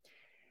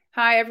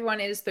Hi, everyone.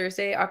 It is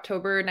Thursday,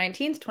 October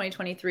 19th,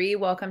 2023.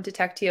 Welcome to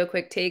TechTO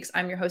Quick Takes.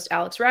 I'm your host,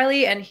 Alex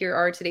Riley, and here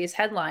are today's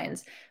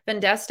headlines.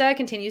 Vendesta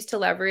continues to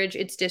leverage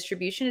its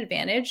distribution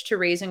advantage to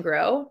raise and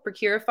grow.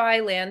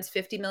 Procurify lands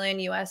 50 million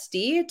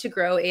USD to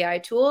grow AI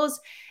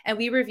tools, and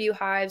we review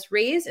Hive's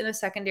raise in a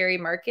secondary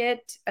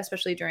market,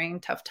 especially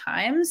during tough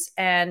times.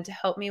 And to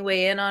help me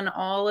weigh in on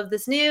all of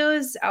this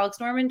news,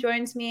 Alex Norman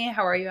joins me.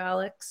 How are you,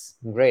 Alex?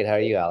 Great. How are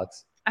you,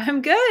 Alex?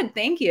 I'm good.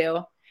 Thank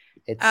you.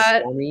 It's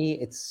Uh, sunny,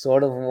 it's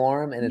sort of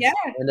warm, and yeah.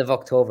 it's end of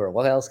October.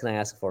 What else can I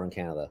ask for in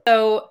Canada?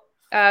 So,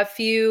 a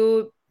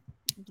few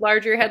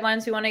larger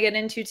headlines we want to get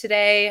into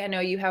today. I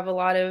know you have a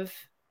lot of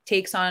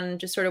takes on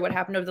just sort of what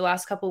happened over the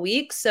last couple of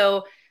weeks.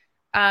 So,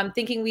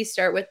 thinking we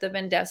start with the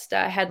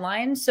Vendesta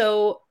headline.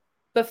 So,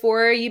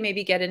 before you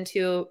maybe get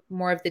into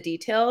more of the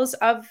details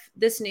of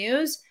this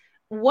news,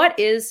 what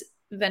is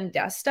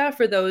Vendesta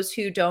for those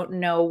who don't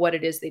know what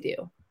it is they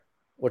do?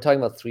 We're talking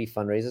about three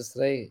fundraisers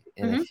today,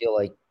 and I Mm-hmm. feel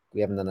like we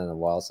haven't done it in a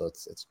while, so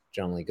it's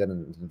generally good.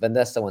 And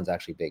Vendesta one's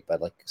actually big,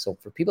 but like so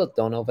for people that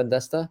don't know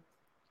Vendesta,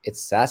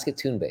 it's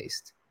Saskatoon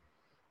based.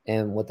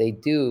 And what they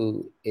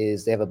do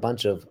is they have a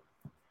bunch of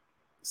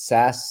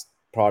SaaS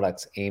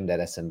products aimed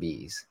at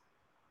SMBs,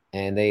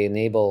 and they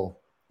enable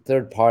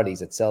third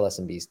parties that sell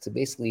SMBs to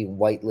basically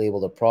white label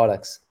their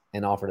products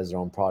and offer it as their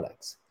own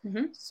products.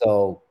 Mm-hmm.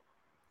 So,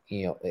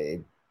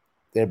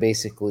 they're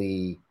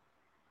basically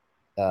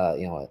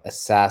a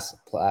SaaS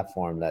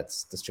platform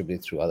that's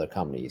distributed through other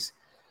companies,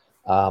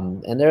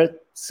 and they're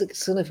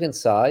significant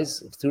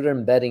size. Through their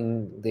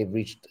embedding, they've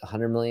reached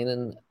 100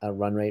 million in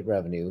run rate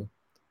revenue.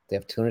 They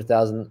have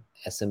 200,000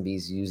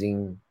 SMBs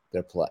using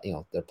their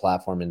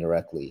platform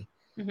indirectly,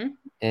 Mm-hmm.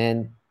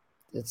 and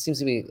it seems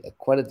to be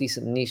quite a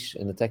decent niche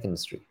in the tech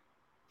industry.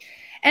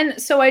 And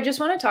so I just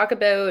want to talk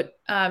about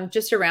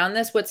just around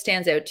this, what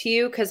stands out to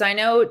you? Because I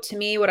know to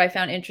me, what I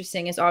found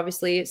interesting is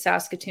obviously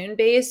Saskatoon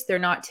based. They're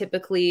not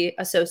typically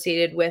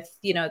associated with,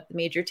 the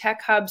major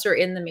tech hubs or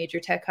in the major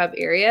tech hub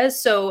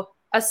areas. So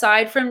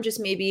aside from just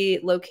maybe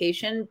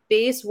location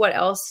based, what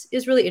else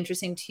is really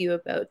interesting to you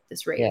about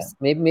this Yeah, race?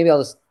 maybe I'll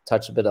just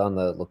touch a bit on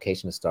the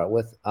location to start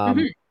with. Hmm.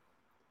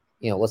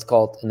 Let's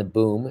call it in the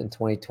boom in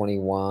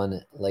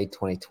 2021, late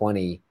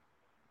 2020,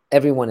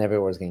 everyone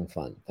everywhere is getting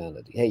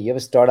founded. Hey, you have a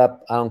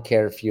startup? I don't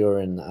care if you're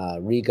in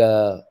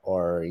Riga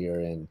or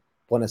you're in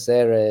Buenos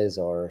Aires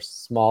or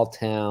small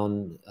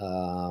town,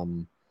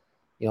 Greenland.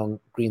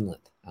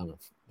 I don't know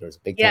if there's a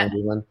big town Yeah. in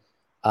Greenland.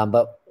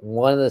 But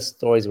one of the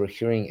stories we're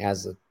hearing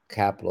as the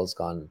capital has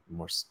gone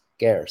more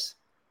scarce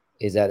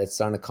is that it's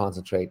starting to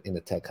concentrate in the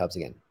tech hubs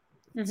again.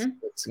 Hmm.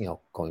 It's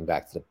going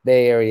back to the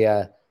Bay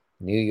Area,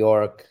 New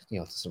York,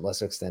 to some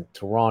lesser extent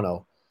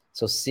Toronto.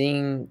 So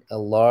seeing a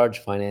large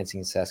financing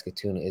in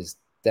Saskatoon is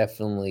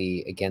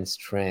definitely against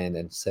trend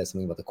and says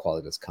something about the quality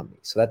of this company.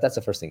 So that's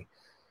the first thing.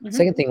 Hmm.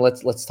 Second thing,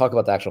 let's talk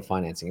about the actual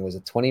financing. It was a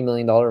 $20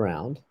 million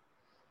round,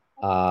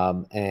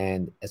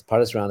 and as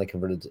part of this round, they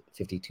converted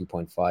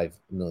 52.5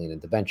 million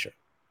into debenture.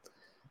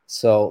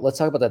 So let's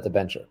talk about that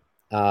debenture.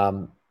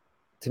 Um,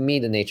 to me,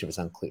 the nature is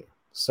unclear.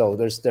 So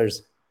there's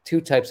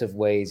two types of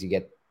ways you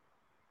get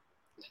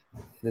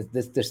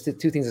there's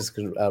two things this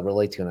could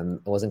relate to, and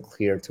it wasn't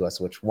clear to us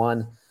which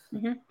one.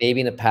 Hmm.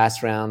 Maybe in the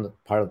past round,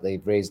 part of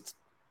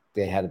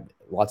they had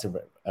lots of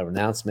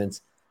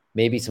announcements.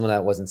 Maybe some of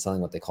that wasn't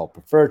selling what they call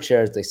preferred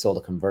shares. They sold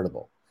a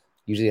convertible.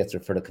 Usually that's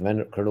referred to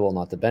convertible,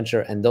 not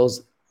debenture, and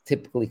those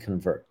typically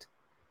convert.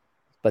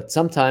 But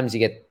sometimes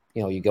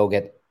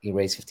you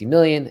raise 50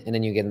 million, and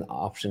then you get an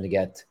option to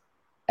get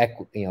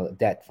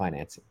debt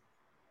financing.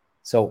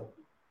 So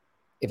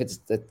if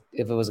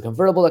it was a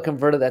convertible that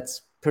converted,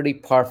 that's pretty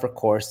par for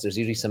course. There's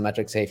usually some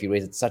metrics say if you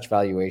raise at such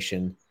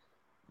valuation,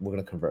 we're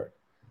going to convert.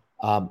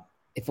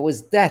 If it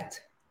was debt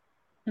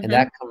and Hmm.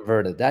 that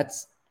converted,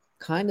 that's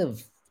kind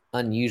of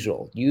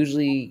unusual.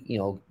 Usually,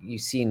 you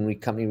see in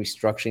company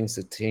restructurings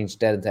to change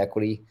debt into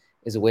equity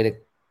is a way to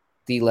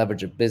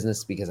deleverage a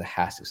business because it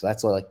has to. So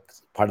that's like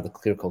part of the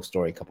Clearco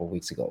story a couple of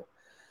weeks ago.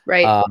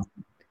 Right. Um,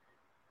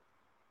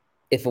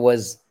 if it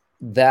was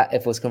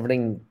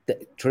converting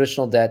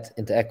traditional debt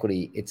into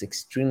equity, it's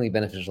extremely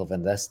beneficial to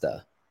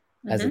Vendesta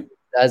as it Hmm.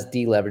 does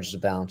deleverage the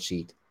balance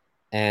sheet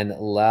and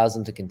allows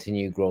them to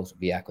continue growth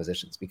via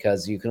acquisitions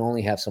because you can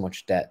only have so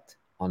much debt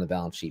on the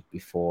balance sheet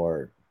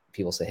before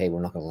people say, "Hey,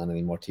 we're not going to lend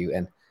any more to you."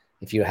 And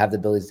if you have the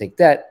ability to take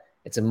debt,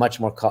 it's a much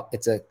more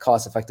it's a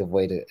cost effective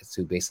way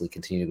to basically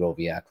continue to grow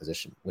via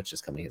acquisition, which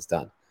this company has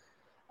done.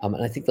 And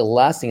I think the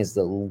last thing is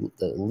the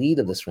lead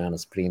of this round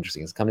is pretty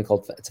interesting. It's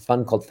a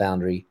fund called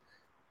Foundry,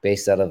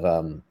 based out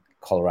of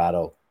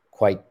Colorado,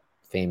 quite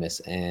famous,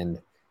 and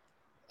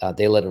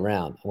they led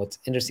around. And what's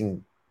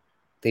interesting,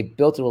 they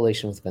built a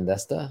relation with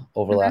Vendesta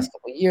over the Hmm. last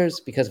couple of years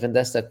because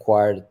Vendesta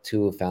acquired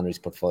two of Foundry's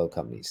portfolio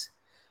companies.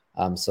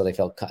 So they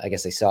felt, I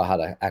guess, they saw how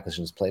the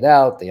acquisitions played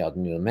out. They had a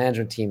new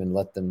management team and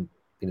let them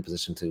be in a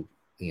position to,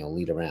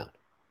 lead around.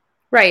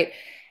 Right.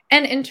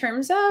 And in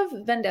terms of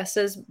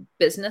Vendesta's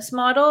business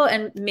model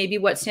and maybe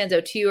what stands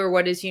out to you or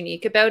what is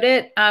unique about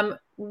it,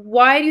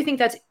 why do you think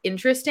that's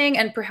interesting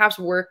and perhaps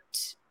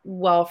worked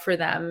well for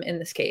them in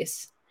this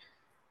case?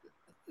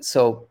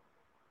 So,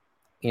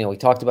 we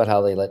talked about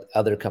how they let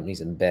other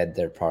companies embed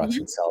their products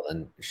Mm-hmm. and sell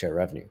and share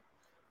revenue.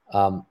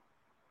 Um,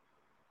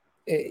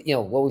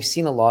 what we've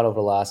seen a lot over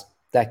the last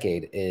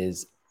decade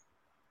is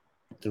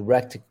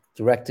direct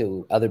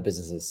to other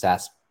businesses,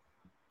 SaaS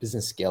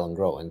business scale and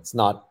grow, and it's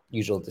not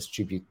usual to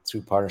distribute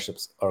through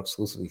partnerships or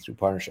exclusively through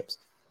partnerships.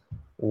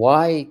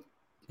 Why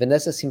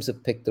Vendesta seems to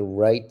pick the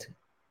right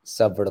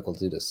sub vertical to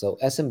do this. So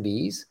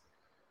SMBs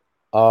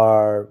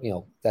are,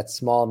 that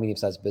small, medium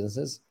sized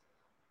businesses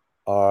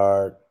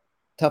are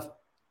tough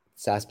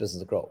SaaS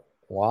business to grow.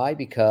 Why?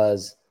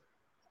 Because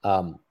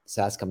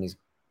SaaS companies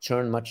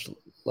churn much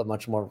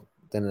more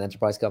than an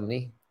enterprise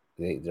company.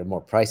 They're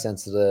more price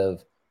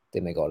sensitive. They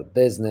may go out of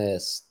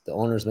business. The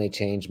owners may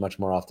change much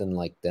more often,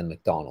 like than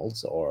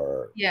McDonald's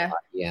or Yeah.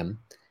 IBM.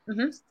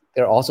 Mm-hmm.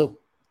 They're also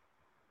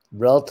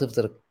relative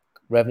to the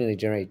revenue they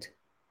generate.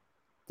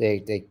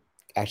 They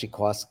actually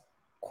cost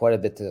quite a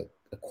bit to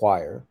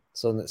acquire.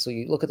 So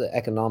you look at the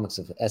economics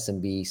of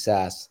SMB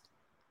SaaS,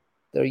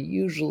 they're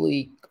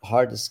usually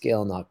hard to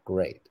scale, not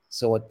great.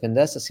 So what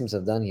Vendesta seems to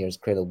have done here is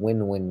create a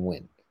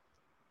win-win-win.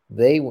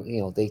 They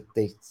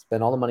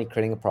spend all the money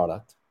creating a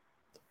product,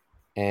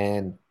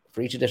 and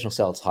for each additional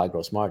sale, it's high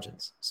gross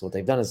margins. So what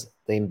they've done is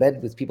they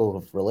embed with people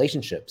with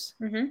relationships,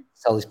 Mm-hmm.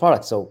 sell these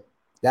products. So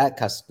that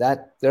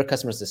their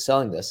customers that's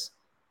selling this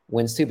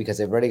wins too because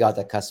they've already got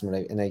that customer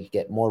and they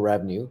get more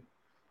revenue.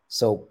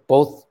 So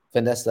both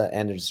Vendesta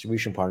and their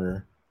distribution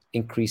partner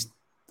increase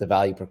the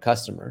value per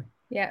customer,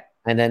 Yeah.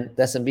 and then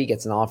the SMB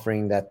gets an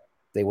offering that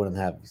they wouldn't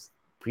have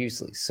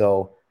previously.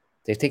 So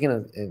they've taken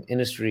an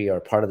industry or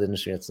part of the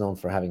industry that's known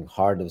for having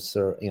hard to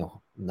serve,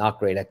 not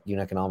great at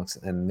unit economics,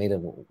 and made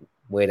a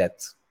way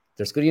that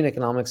there's good unit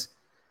economics,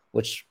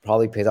 which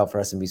probably pays out for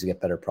SMBs to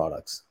get better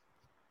products.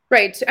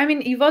 Right. I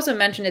mean, you've also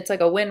mentioned it's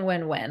like a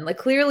win-win-win. Like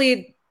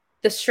clearly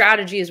the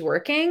strategy is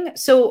working.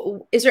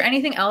 So is there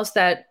anything else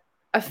that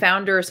a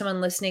founder or someone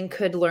listening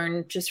could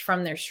learn just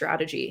from their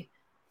strategy?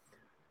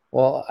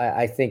 Well,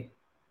 I think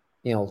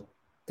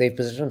they've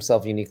positioned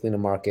themselves uniquely in the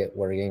market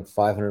where they're getting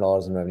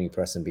 $500 in revenue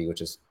per SMB,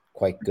 which is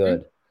quite Mm-hmm.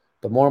 good.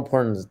 But more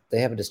important is they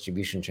have a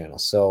distribution channel,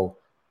 so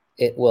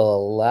it will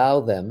allow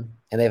them,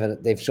 and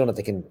they've shown that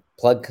they can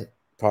plug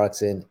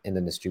products in and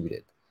then distribute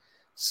it.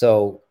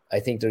 So I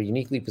think they're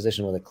uniquely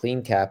positioned with a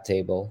clean cap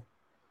table,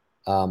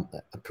 a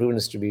proven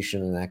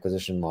distribution and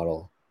acquisition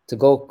model to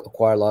go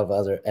acquire a lot of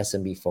other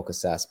SMB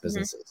focused SaaS Mm-hmm.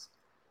 businesses.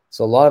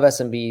 So a lot of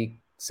SMB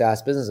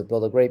SaaS businesses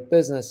build a great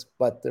business,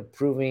 but they're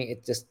proving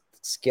it just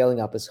scaling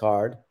up is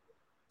hard.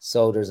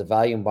 So there's a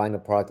value in buying the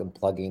product and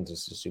plugging into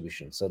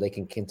distribution so they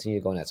can continue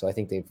going that. So I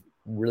think they've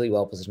really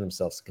well positioned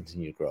themselves to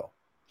continue to grow.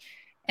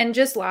 And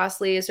just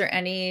lastly, is there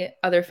any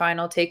other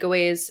final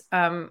takeaways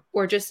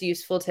or just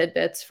useful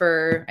tidbits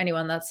for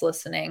anyone that's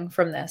listening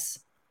from this?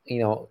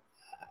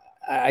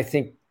 I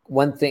think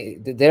one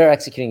thing they're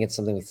executing it's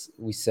something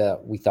we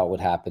thought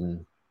would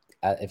happen.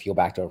 If you go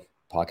back to our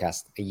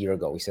podcast a year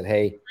ago, we said,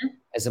 hey,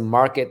 as a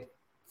market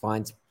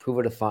finds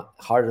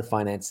harder to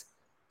finance,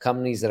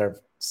 companies that are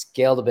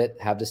scaled a bit,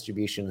 have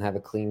distribution, have a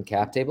clean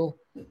cap table,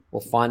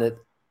 will find it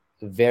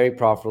very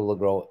profitable to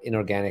grow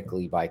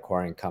inorganically by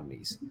acquiring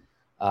companies.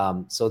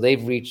 So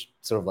they've reached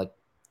sort of like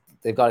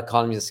they've got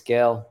economies of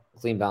scale,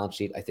 clean balance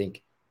sheet. I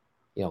think,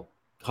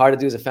 hard to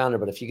do as a founder,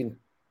 but if you can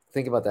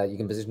think about that, you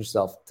can position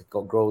yourself to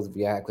grow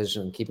via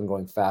acquisition and keep on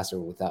growing faster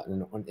without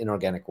in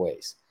inorganic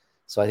ways.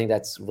 So I think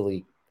that's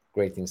really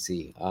great thing to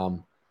see.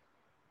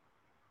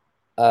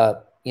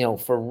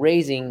 For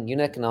raising,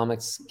 unit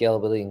economics,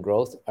 scalability, and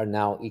growth are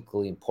now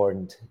equally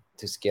important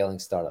to scaling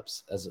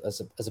startups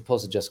as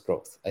opposed to just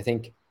growth. I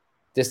think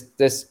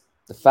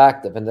the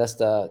fact that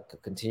Vendesta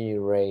could continue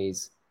to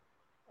raise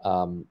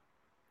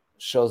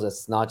shows that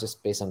it's not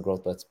just based on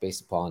growth, but it's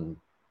based upon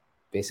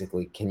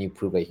basically can you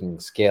prove that you can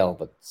scale,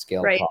 but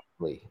scale Right.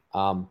 properly.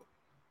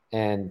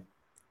 And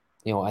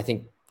I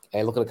think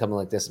I look at a company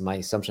like this, and my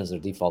assumption is their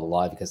default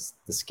alive because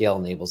the scale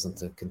enables them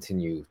to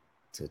continue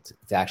to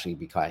actually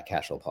be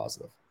cash flow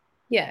positive.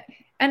 Yeah.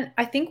 And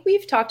I think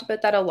we've talked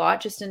about that a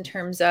lot just in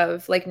terms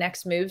of like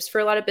next moves for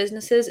a lot of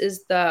businesses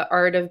is the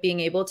art of being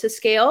able to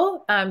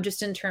scale,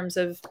 just in terms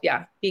of,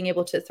 yeah, being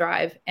able to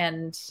thrive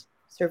and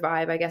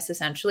survive, I guess,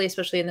 essentially,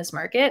 especially in this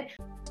market.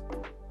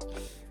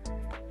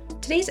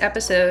 Today's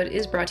episode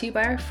is brought to you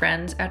by our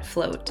friends at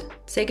Float.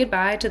 Say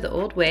goodbye to the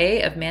old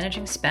way of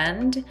managing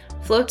spend.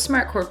 Float's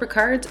smart corporate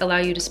cards allow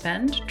you to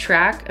spend,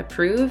 track,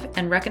 approve,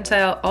 and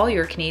reconcile all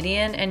your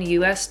Canadian and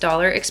US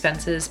dollar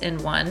expenses in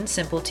one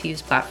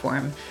simple-to-use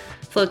platform.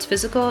 Float's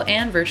physical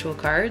and virtual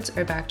cards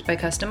are backed by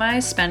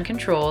customized spend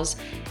controls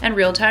and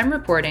real-time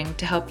reporting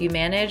to help you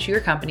manage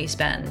your company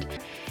spend.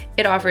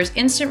 It offers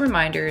instant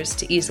reminders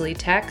to easily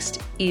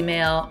text,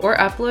 email, or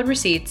upload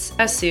receipts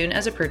as soon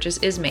as a purchase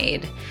is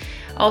made.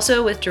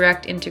 Also, with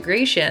direct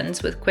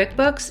integrations with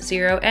QuickBooks,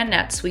 Xero, and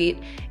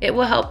NetSuite, it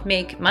will help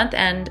make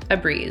month-end a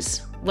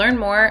breeze. Learn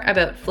more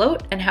about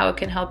Float and how it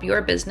can help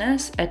your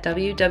business at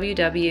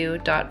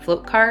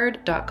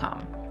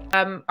www.floatcard.com.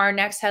 Our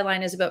next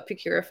headline is about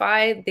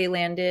Procurify. They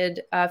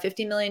landed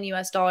 $50 million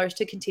US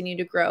to continue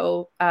to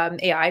grow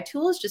AI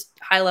tools, just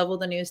high level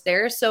the news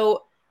there.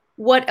 So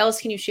what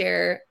else can you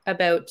share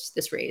about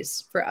this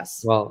raise for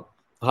us? Well,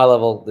 high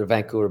level, they're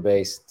Vancouver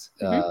based.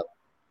 Mm-hmm.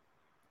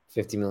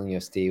 50 million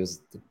USD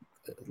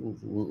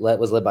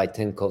was led by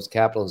Tin Coast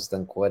Capital, who's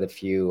done quite a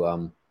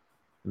few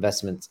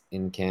investments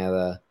in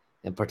Canada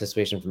and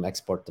participation from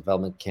Export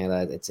Development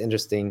Canada. It's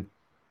interesting.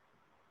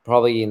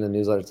 Probably in the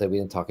newsletter today, we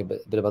didn't talk a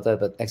bit about that,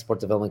 but Export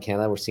Development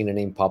Canada, we're seeing a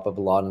name pop up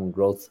a lot in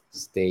growth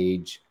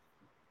stage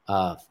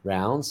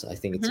rounds. I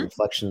think it's a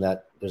reflection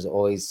that there's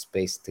always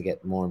space to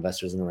get more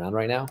investors in the round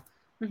right now,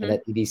 and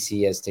that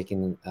EDC has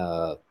taken,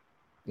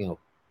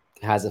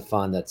 has a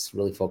fund that's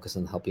really focused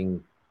on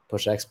helping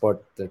push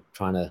export. They're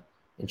trying to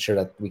ensure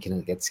that we can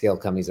get scale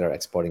companies that are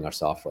exporting our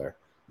software.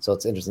 So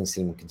it's interesting to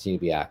see them continue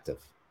to be active.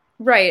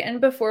 Right. And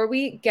before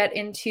we get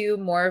into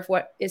more of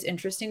what is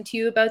interesting to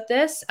you about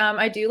this,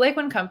 I do like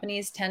when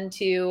companies tend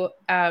to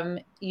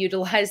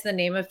utilize the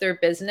name of their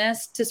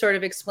business to sort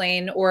of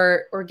explain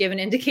or give an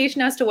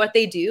indication as to what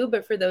they do.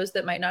 But for those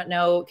that might not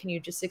know, can you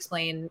just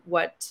explain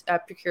what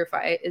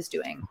Procurify is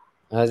doing?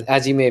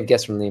 As you may have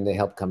guessed from the name, they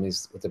help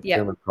companies with the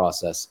procurement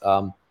process.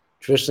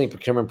 Traditionally,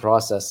 procurement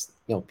process,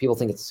 people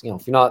think it's,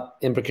 if you're not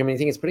in procurement, you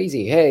think it's pretty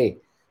easy. Hey,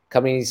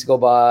 company needs to go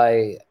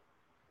buy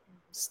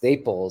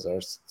staples or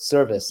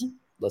service.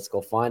 Let's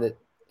go find it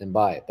and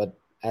buy it. But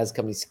as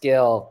companies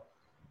scale,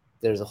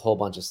 there's a whole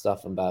bunch of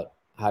stuff about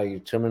how you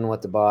determine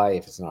what to buy,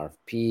 if it's an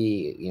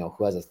RFP,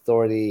 who has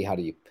authority, how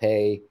do you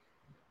pay.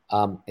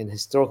 And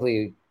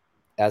historically,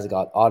 as it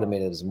got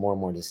automated, it was more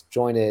and more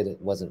disjointed.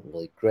 It wasn't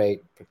really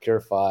great.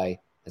 Procurify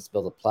has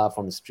built a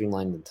platform to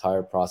streamline the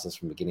entire process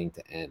from beginning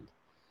to end.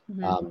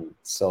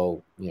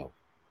 So,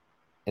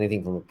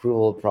 anything from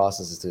approval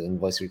processes to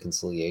invoice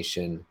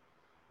reconciliation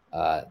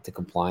to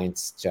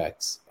compliance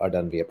checks are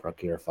done via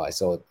Procurify.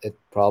 So it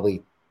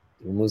probably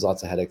removes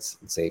lots of headaches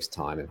and saves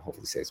time and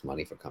hopefully saves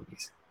money for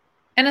companies.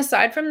 And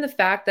aside from the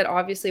fact that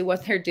obviously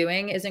what they're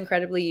doing is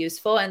incredibly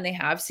useful and they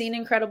have seen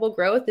incredible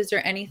growth, is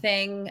there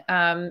anything,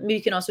 maybe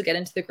you can also get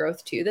into the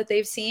growth too that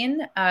they've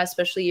seen,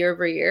 especially year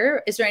over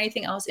year. Is there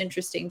anything else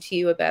interesting to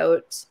you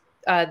about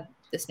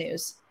this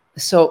news?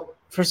 So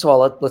first of all,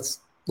 let's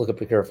look at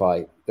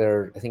Procurify.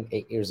 They're, I think,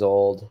 8 years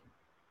old.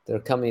 They're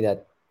a company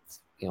that,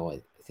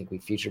 I think we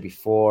featured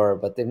before,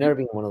 but they've never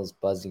been one of those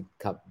buzz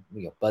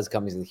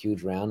companies with a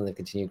huge round, and they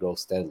continue to grow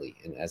steadily,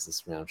 and as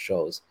this round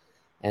shows.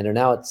 And they're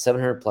now at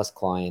 700 plus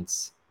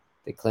clients.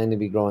 They claim to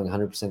be growing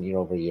 100% year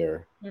over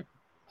year.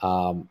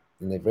 And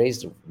they've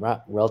raised a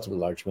relatively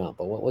large amount.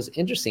 But what was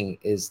interesting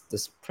is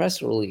this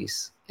press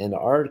release and the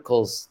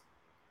articles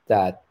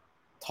that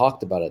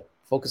talked about it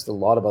focused a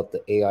lot about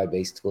the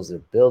AI-based tools they're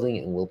building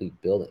and will be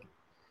building.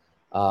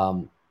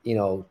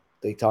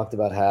 They talked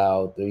about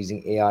how they're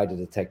using AI to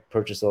detect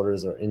purchase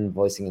orders or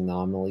invoicing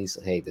anomalies.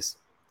 Hey, this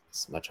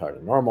is much harder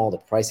than normal. The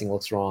pricing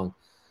looks wrong.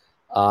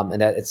 And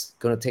that it's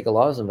going to take a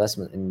lot of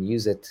investment and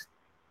use it,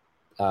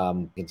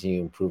 continue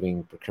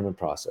improving procurement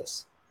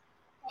process.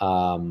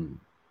 So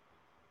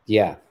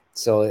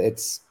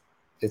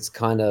it's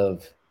kind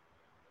of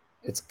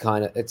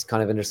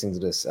interesting to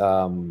this.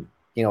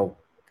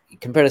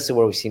 Compared to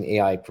where we've seen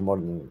AI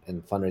promoted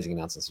in fundraising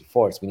announcements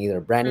before, it's been either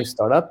a brand new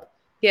startup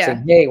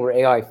saying, "Hey, we're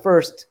AI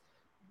first.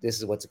 This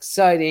is what's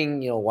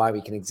exciting. Why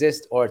we can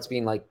exist," or it's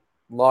been like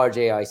large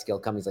AI scale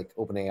companies like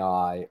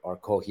OpenAI or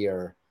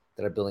Cohere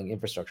that are building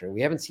infrastructure.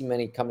 We haven't seen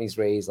many companies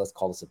raise, let's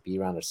call this a B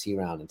round or C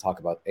round, and talk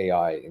about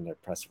AI in their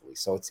press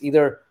release. So it's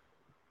either,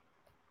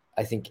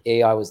 I think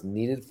AI was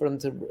needed for them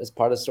to, as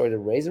part of the story, to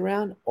raise a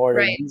round, or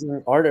they're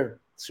using, or they're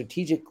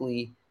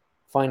strategically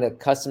find that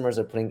customers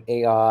are putting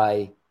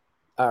AI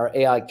or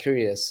AI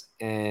curious,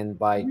 and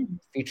by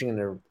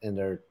featuring in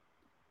their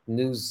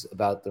news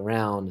about the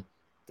round,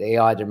 the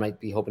AI, they might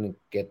be hoping to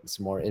get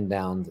some more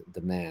inbound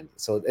demand.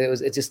 So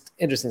it's just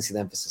interesting to see the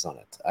emphasis on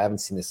it. I haven't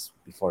seen this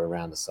before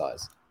around the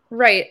size.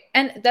 Right.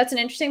 And that's an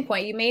interesting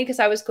point you made, because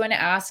I was going to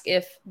ask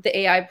if the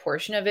AI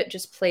portion of it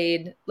just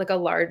played like a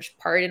large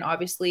part in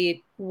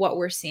obviously what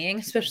we're seeing,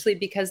 especially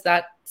because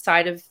that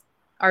side of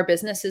our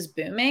business is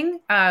booming,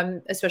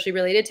 especially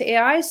related to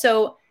AI.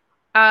 So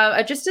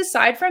just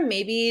aside from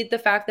maybe the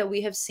fact that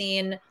we have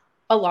seen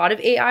a lot of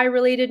AI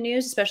related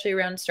news, especially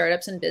around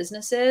startups and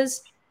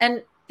businesses,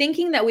 and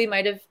thinking that we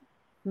might have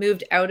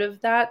moved out of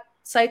that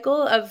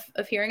cycle of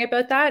hearing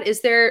about that,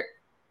 is there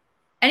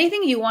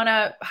anything you want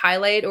to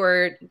highlight,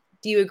 or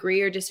do you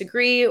agree or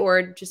disagree,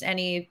 or just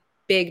any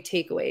big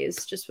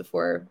takeaways just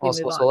before we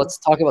move on? So let's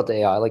talk about the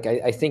AI. Like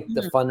I think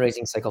the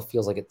fundraising cycle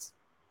feels like it's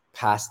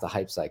past the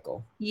hype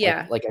cycle.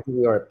 Yeah. Like I think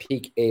we are at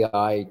peak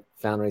AI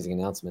fundraising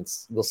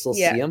announcements. We'll still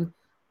see them,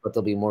 but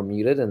they'll be more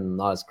muted and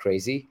not as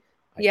crazy,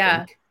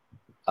 I think.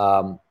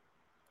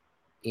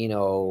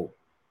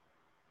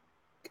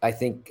 I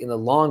think in the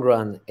long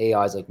run,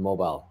 AI is like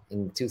mobile.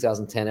 In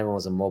 2010, everyone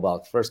was a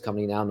mobile first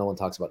company. Now no one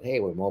talks about, hey,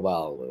 we're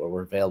mobile, or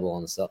we're available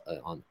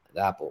on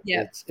Apple.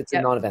 It's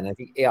a non-event. I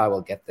think AI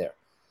will get there.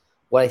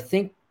 What I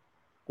think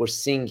we're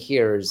seeing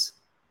here is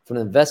from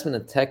an investment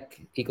and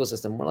tech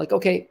ecosystem, we're like,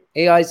 okay,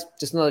 AI is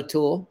just another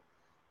tool.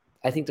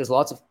 I think there's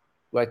lots of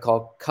what I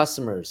call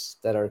customers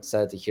that are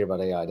excited to hear about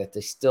AI, that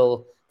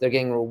they're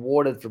getting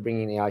rewarded for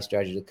bringing AI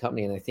strategy to the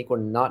company. And I think we're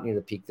not near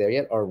the peak there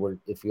yet, or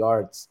if we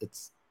are,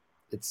 it's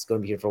going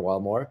to be here for a while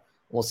more. And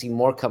we'll see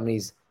more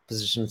companies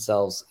position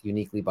themselves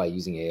uniquely by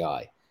using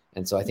AI.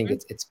 And so I think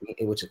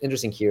which is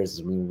interesting here is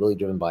being really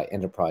driven by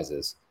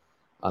enterprises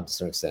to a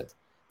certain extent.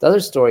 The other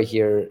story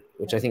here,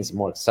 which I think is a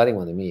more exciting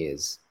one to me,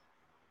 is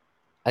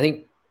I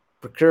think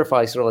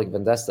Procurify, sort of like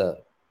Vendesta,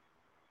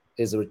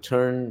 is a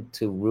return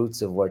to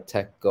roots of where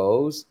tech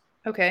goes.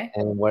 Okay.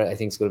 And what I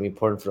think is going to be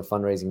important for the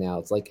fundraising now.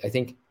 It's like, I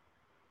think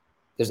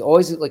there's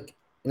always, like,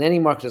 in any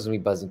market, there's going to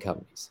be buzzing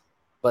companies.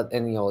 But,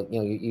 and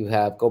you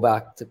have, go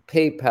back to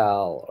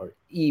PayPal or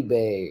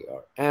eBay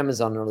or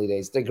Amazon in early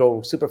days, they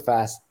grow super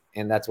fast,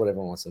 and that's what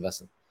everyone wants to invest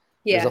in.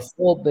 There's a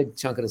whole big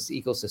chunk of this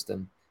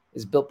ecosystem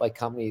is built by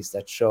companies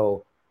that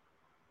show,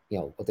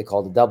 what they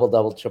call the double,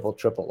 double, triple,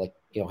 triple. Like,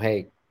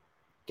 hey,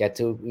 get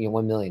to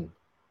 1 million,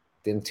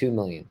 then 2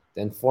 million,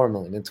 then 4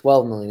 million, then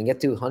 12 million, and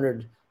get to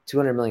 100,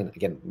 200 million.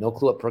 Again, no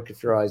clue what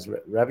Procurify's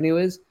revenue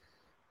is,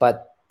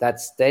 but that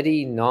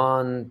steady,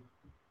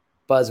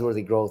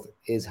 non-buzzworthy growth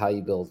is how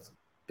you build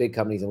big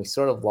companies. And we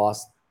sort of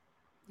lost,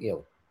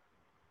 the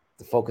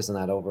focus on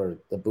that over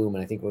the boom.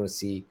 And I think we're going to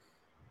see,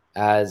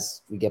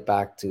 as we get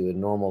back to a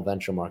normal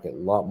venture market, a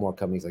lot more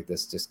companies like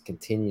this just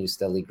continue to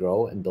steadily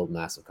grow and build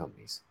massive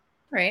companies.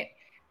 Right.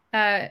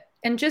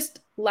 And just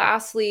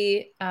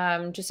lastly,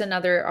 just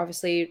another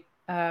obviously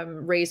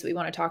raise that we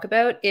want to talk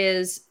about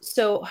is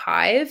so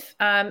Hive,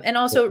 and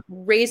also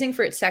raising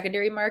for its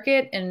secondary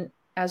market, and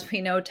as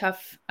we know,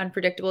 tough,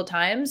 unpredictable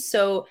times.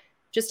 So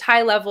just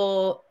high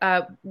level,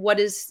 what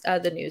is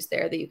the news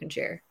there that you can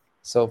share?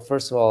 So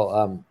first of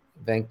all,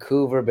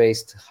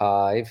 Vancouver-based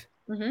Hive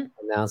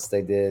announced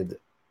they did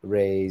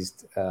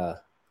raised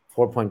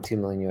 4.2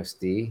 million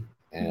USD,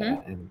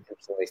 and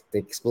so they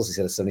explicitly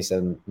said a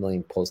 77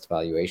 million post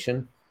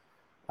valuation.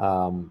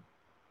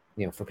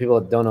 For people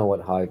that don't know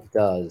what Hive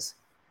does,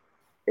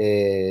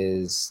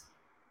 is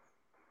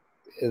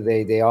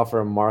they offer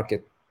a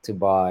market to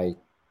buy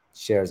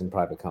shares in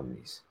private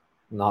companies,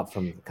 not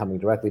from the company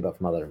directly, but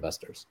from other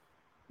investors.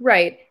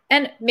 Right.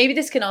 And maybe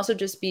this can also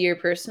just be your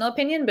personal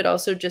opinion, but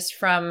also just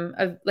from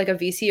a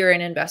VC or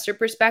an investor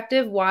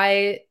perspective,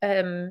 why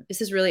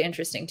this is really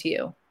interesting to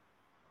you.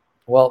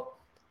 Well,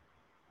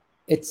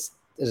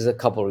 there's a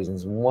couple of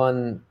reasons.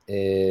 One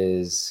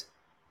is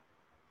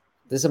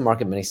this is a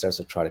market many startups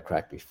have tried to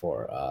crack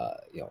before.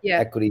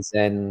 EquityZen,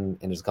 and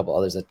there's a couple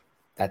others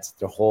that's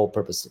their whole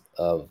purpose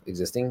of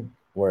existing.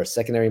 We're a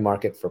secondary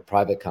market for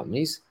private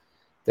companies.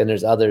 Then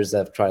there's others that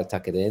have tried to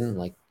tuck it in,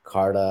 like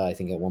Carta, I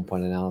think at one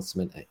point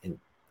announcement, and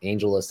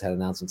AngelList had an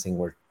announcement saying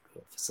we're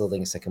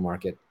facilitating a second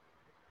market.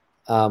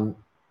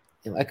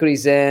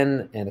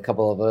 EquityZen and a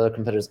couple of other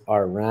competitors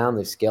are around.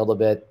 They've scaled a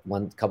bit.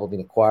 One couple have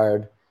been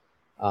acquired.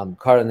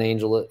 Carta and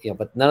Angel,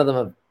 but none of them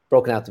have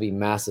broken out to be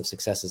massive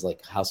successes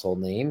like household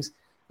names.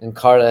 And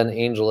Carta and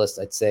AngelList,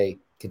 I'd say,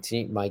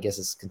 my guess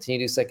is continue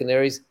to do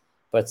secondaries,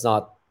 but it's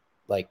not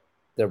like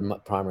their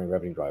primary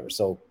revenue driver.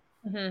 So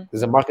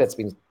there's a market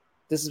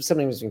this is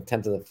something that's been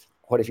tempted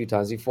quite a few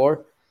times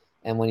before.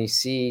 And when you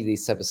see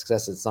these type of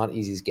successes, it's not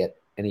easy to get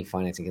any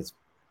financing because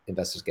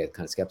investors get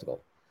kind of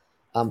skeptical.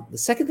 The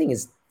second thing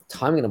is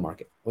timing of the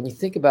market. When you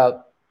think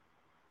about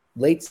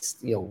what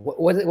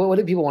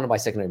do people want to buy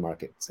secondary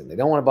markets? And they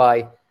don't want to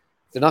buy,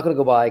 they're not going to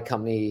go buy a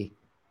company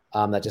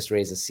that just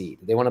raised a seed.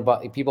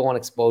 People want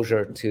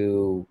exposure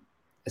to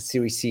a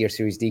Series C or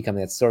Series D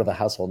company that's sort of a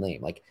household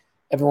name. Like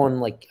everyone,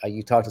 like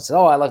you talked to, said,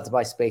 oh, I love to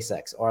buy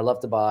SpaceX, or I love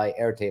to buy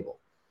Airtable.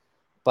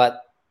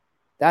 But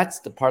that's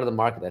the part of the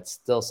market that's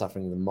still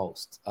suffering the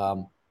most.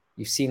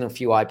 You've seen a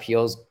few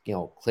IPOs,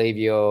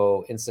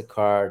 Klaviyo,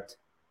 Instacart,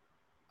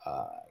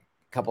 a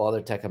couple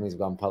other tech companies have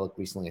gone public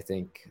recently, I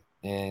think,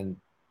 and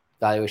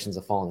valuations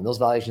have fallen. And those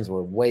valuations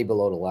were way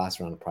below the last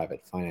round of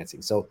private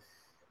financing. So,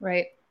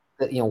 right,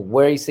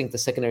 where you think the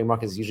secondary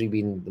market has usually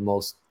been the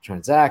most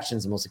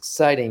transactions, the most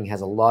exciting,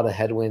 has a lot of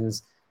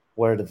headwinds,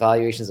 where the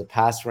valuations of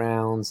past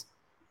rounds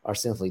are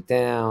simply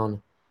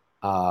down,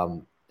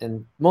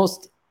 and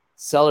most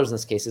sellers in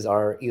this cases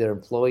are either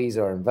employees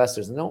or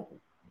investors. And I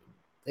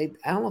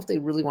don't know if they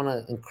really want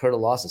to incur the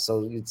losses.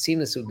 So you'd seem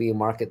this would be a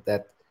market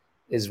that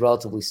is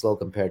relatively slow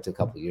compared to a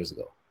couple of years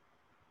ago.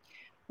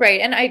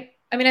 Right. And I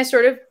mean, I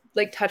sort of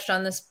like touched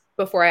on this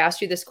before I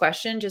asked you this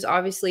question, just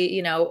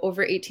obviously,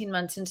 over 18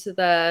 months into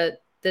the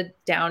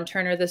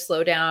downturn or the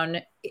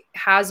slowdown, it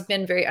has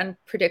been very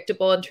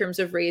unpredictable in terms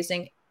of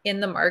raising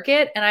in the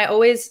market. And I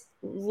always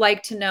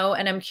like to know,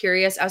 and I'm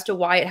curious as to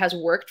why it has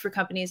worked for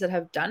companies that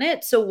have done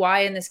it. So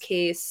why in this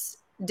case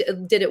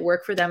did it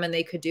work for them and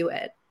they could do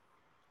it?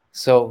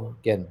 So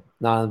again,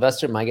 not an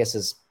investor, my guess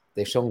is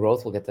they've shown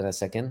growth. We'll get to that in a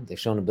second. They've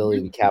shown ability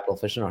to be capital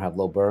efficient or have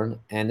low burn.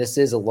 And this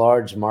is a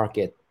large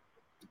market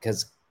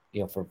because,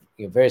 for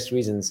various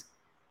reasons,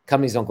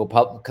 companies don't go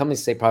public.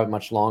 Companies stay private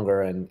much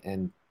longer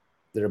and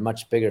they're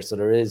much bigger. So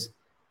there is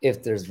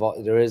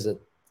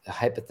a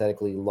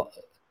hypothetically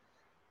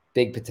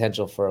big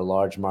potential for a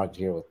large market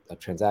here with a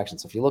transaction.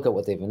 So if you look at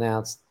what they've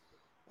announced,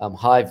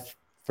 Hive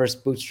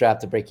first bootstrap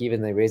to break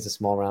even. They raised a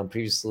small round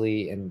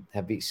previously and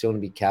have shown to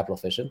be capital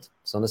efficient.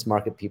 So in this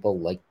market, people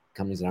like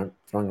companies that aren't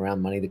throwing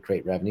around money to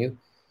create revenue.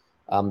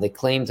 They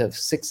claim to have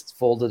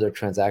six-folded their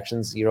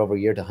transactions year over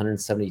year to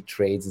 170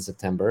 trades in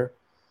September.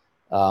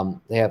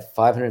 They have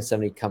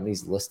 570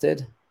 companies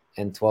listed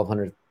and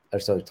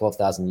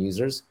 12,000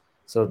 users.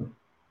 So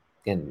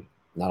again,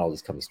 not all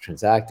these companies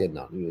transacted.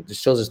 It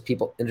just shows us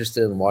people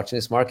interested in watching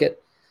this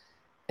market.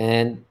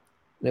 And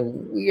in a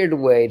weird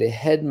way, the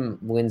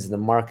headwinds in the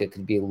market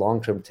could be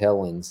long-term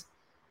tailwinds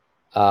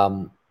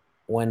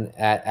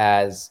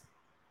as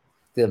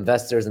the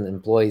investors and the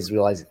employees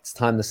realize it's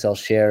time to sell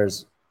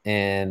shares,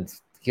 and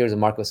here's a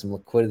market with some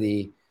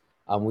liquidity.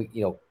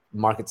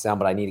 Market's down,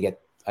 but I need to get.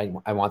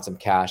 I want some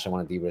cash. I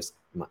want to de-risk.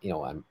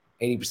 I'm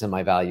 80% of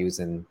my values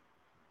in,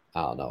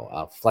 I don't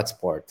know,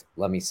 Flexport.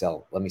 Let me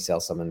sell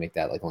some and make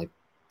that like only,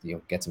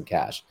 get some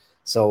cash.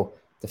 So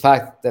the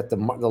fact that the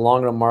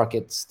longer the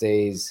market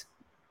stays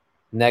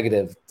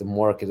negative, the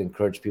more it could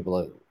encourage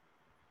people to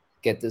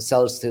get the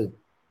sellers to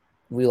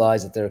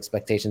realize that their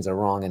expectations are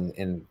wrong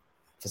and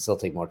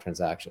facilitate more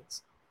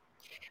transactions.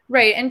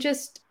 Right. And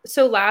just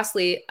so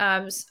lastly,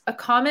 a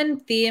common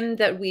theme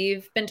that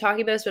we've been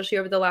talking about, especially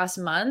over the last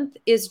month,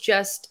 is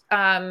just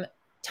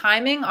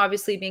timing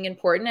obviously being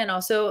important, and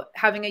also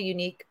having a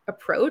unique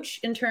approach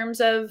in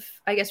terms of,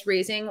 I guess,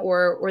 raising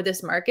or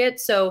this market.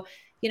 So,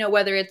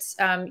 whether it's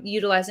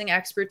utilizing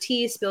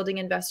expertise, building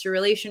investor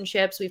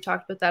relationships, we've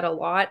talked about that a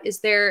lot. Is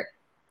there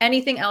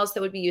anything else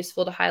that would be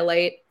useful to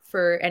highlight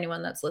for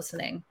anyone that's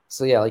listening?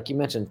 So yeah, like you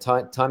mentioned,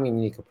 timing,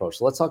 unique approach.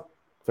 So let's talk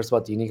first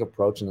about the unique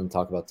approach and then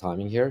talk about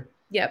timing here.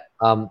 Yep.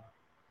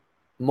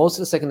 Most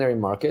of the secondary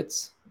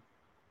markets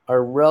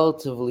are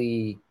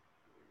relatively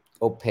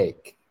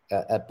opaque.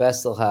 At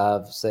best, they'll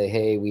have say,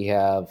 "Hey, we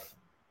have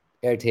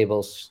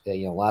Airtable's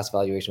last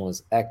valuation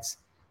was X,"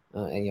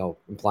 and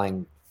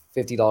implying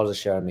 $50 a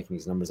share. I'm making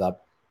these numbers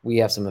up. We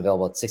have some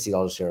available at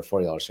 $60 a share, or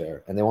 $40 a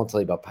share, and they won't tell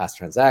you about past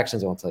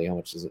transactions. They won't tell you how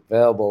much is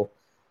available.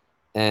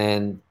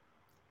 And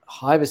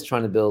Hive is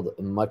trying to build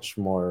a much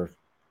more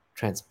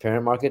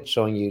transparent market,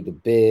 showing you the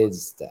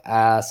bids, the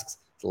asks,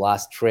 the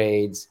last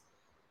trades.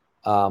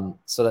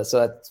 So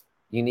that's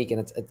unique, and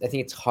I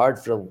think it's hard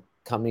for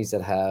companies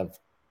that have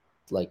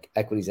like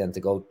equities and to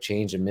go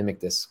change and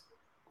mimic this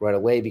right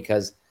away,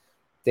 because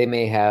they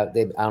I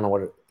don't know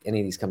what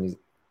any of these companies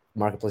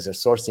marketplaces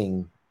are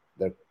sourcing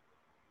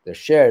their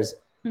shares.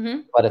 Mm-hmm.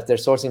 But if they're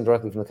sourcing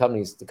directly from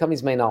the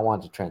companies may not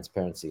want the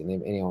transparency, and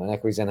and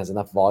EquityZen has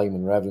enough volume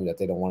and revenue that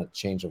they don't want to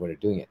change the way they're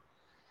doing it.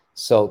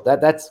 So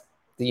that's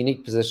the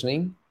unique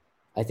positioning.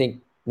 I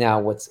think now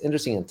what's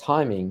interesting in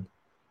timing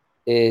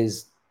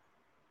is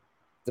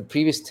the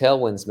previous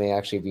tailwinds may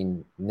actually have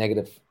been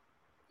negative.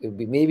 It would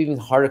be maybe even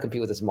harder to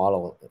compete with this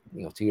model,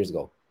 2 years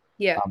ago.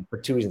 Yeah. For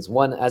two reasons.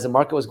 One, as the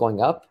market was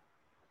going up,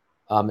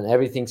 and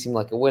everything seemed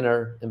like a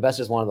winner,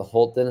 investors wanted to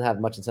hold, didn't have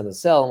much incentive to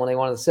sell. And when they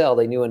wanted to sell,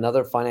 they knew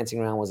another financing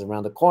round was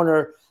around the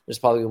corner. There's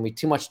probably going to be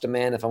too much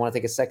demand. If I want to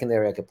take a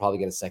secondary, I could probably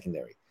get a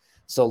secondary.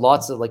 So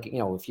lots of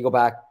if you go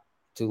back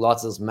to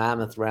lots of those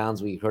mammoth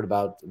rounds we heard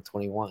about in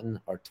 21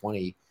 or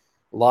 20,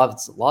 a lot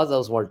of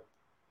those were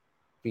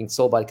being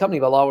sold by the company,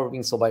 but a lot were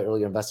being sold by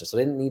earlier investors. So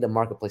they didn't need a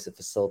marketplace to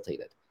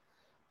facilitate it.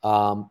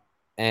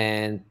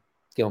 And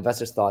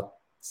investors thought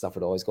stuff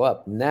would always go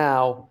up.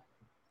 Now,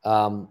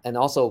 and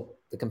also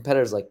the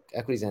competitors like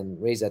EquityZen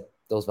raised at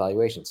those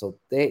valuations. So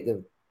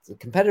the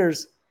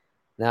competitors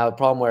now have a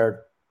problem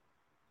where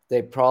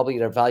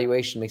their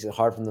valuation makes it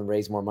hard for them to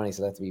raise more money.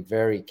 So they have to be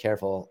very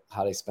careful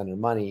how they spend their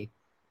money.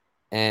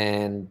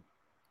 And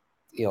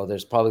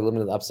there's probably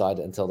limited upside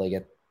until they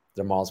get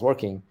their models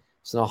working.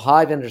 So now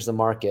Hive enters the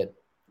market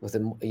with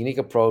a unique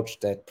approach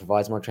that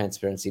provides more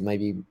transparency, might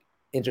be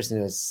interesting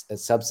to a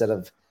subset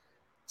of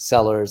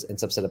sellers and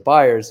subset of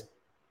buyers.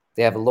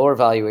 They have a lower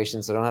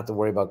valuation, so they don't have to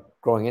worry about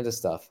growing into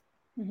stuff.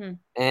 Mm-hmm.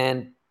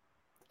 And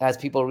as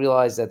people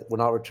realize that we're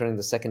not returning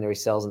the secondary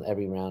sales in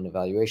every round of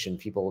valuation,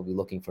 people will be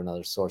looking for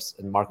another source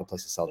in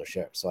marketplace to sell their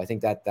shares. So I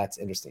think that's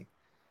interesting.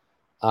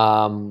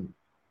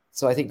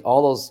 So I think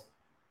all those,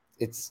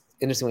 it's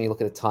interesting when you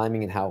look at the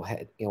timing and how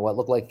what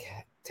looked like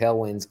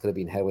tailwinds could have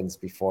been headwinds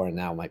before, and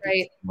now might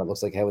be what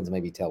looks like headwinds may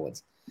be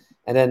tailwinds.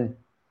 And then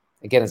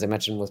again, as I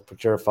mentioned with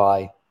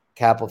Procurify,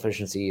 capital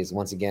efficiency is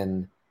once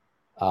again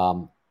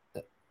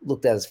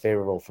looked at as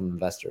favorable from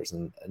investors,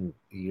 and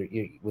you're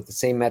with the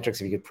same metrics,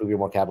 if you could prove you're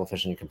more capital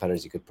efficient than your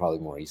competitors, you could probably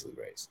more easily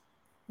raise.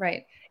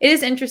 Right. It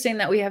is interesting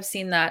that we have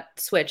seen that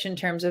switch in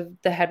terms of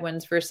the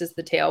headwinds versus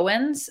the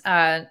tailwinds,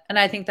 and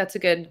I think that's a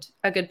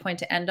good point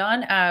to end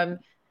on.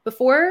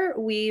 Before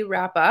we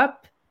wrap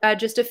up,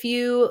 just a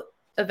few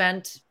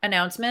event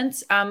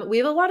announcements. We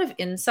have a lot of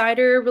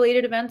insider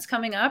related events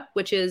coming up,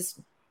 which is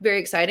very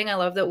exciting. I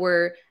love that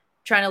we're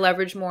trying to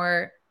leverage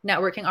more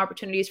networking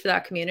opportunities for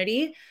that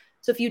community.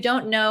 So if you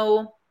don't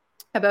know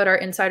about our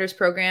insiders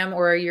program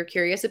or you're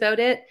curious about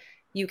it,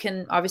 you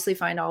can obviously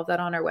find all of that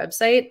on our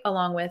website,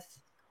 along with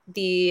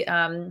the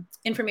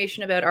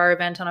information about our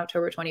event on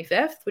October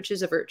 25th, which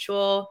is a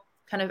virtual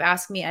kind of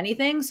Ask Me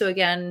Anything. So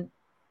again,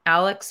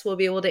 Alex will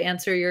be able to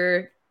answer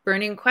your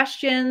burning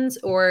questions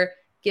or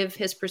give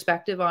his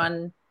perspective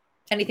on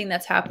anything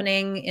that's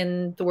happening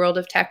in the world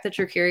of tech that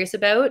you're curious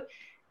about.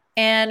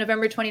 And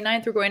November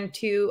 29th, we're going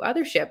to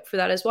Othership for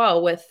that as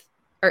well with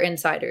our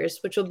insiders,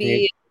 which will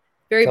be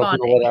very bonding.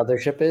 Tell people what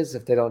Othership is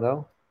if they don't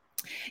know.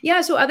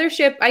 Yeah, so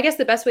Othership, I guess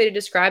the best way to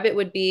describe it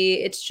would be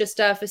it's just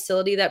a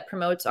facility that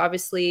promotes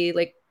obviously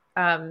like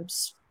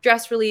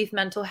stress relief,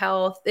 mental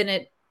health, and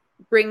it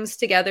brings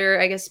together,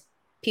 I guess,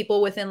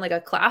 people within like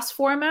a class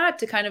format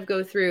to kind of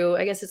go through,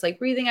 I guess it's like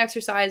breathing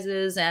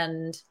exercises,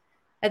 and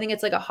I think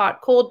it's like a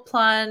hot cold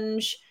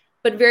plunge,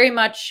 but very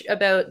much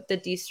about the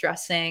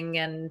de-stressing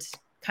and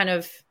kind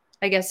of,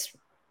 I guess,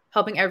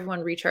 helping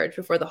everyone recharge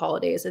before the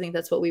holidays. I think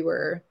that's what we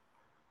were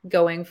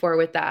going for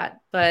with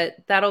that. But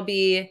that'll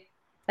be,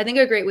 I think,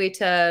 a great way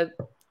to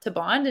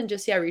bond and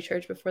just,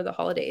 recharge before the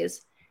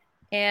holidays.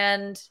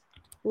 And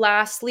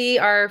lastly,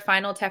 our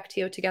final Tech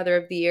TO Together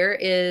of the year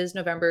is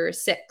November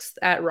 6th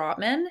at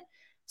Rotman.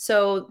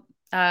 So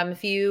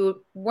if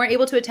you weren't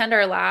able to attend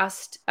our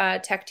last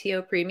Tech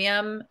TO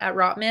Premium at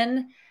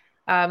Rotman,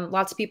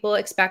 lots of people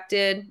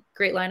expected,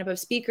 great lineup of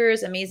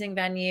speakers, amazing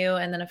venue,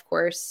 and then, of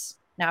course,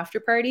 an after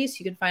party. So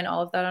you can find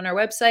all of that on our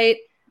website,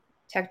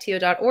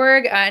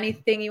 techtio.org.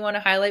 Anything you want to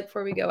highlight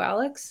before we go,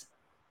 Alex?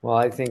 Well,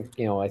 I think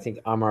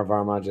Amar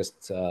Varma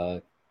just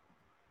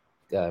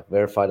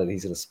verified that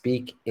he's going to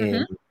speak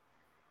in,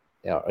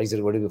 he's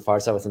going to do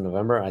Fireside with in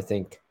November. I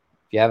think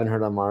if you haven't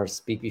heard Amar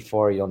speak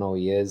before, you'll know who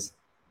he is.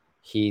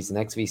 He's an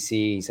ex-VC.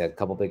 He's had a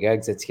couple big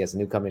exits. He has a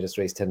new company just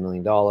raised $10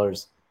 million.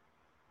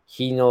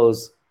 He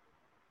knows,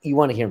 you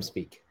want to hear him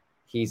speak.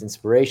 He's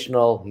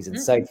inspirational. He's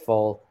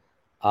insightful.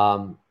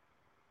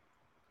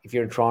 If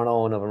you're in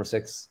Toronto on November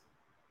 6th,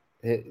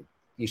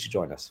 you should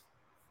join us.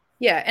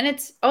 Yeah, and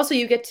it's also,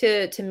 you get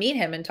to meet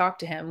him and talk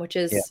to him, which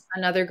is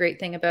another great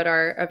thing about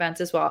our events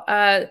as well.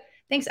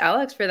 Thanks,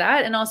 Alex, for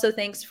that. And also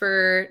thanks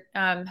for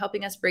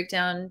helping us break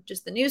down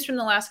just the news from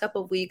the last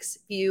couple of weeks.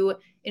 If you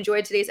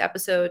enjoyed today's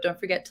episode, don't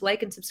forget to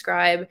like and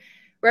subscribe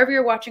wherever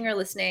you're watching or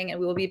listening, and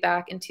we will be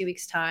back in 2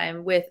 weeks'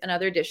 time with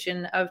another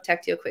edition of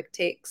Tech TO Quick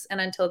Takes.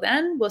 And until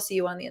then, we'll see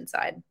you on the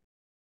inside.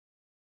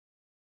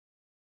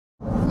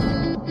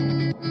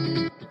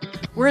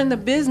 We're in the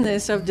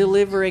business of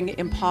delivering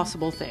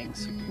impossible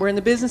things. We're in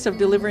the business of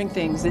delivering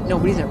things that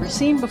nobody's ever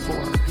seen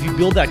before. If you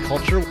build that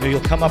culture, you'll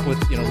come up with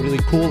really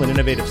cool and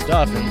innovative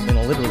stuff,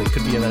 and literally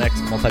could be the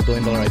next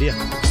multi-billion-dollar idea.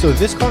 So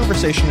this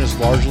conversation is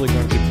largely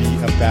going to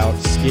be about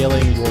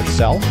scaling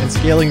yourself and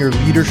scaling your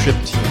leadership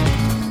team.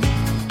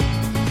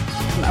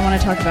 I want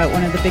to talk about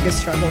one of the biggest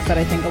struggles that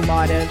I think a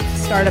lot of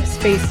startups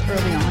face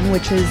early on,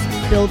 which is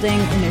building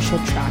initial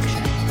traction.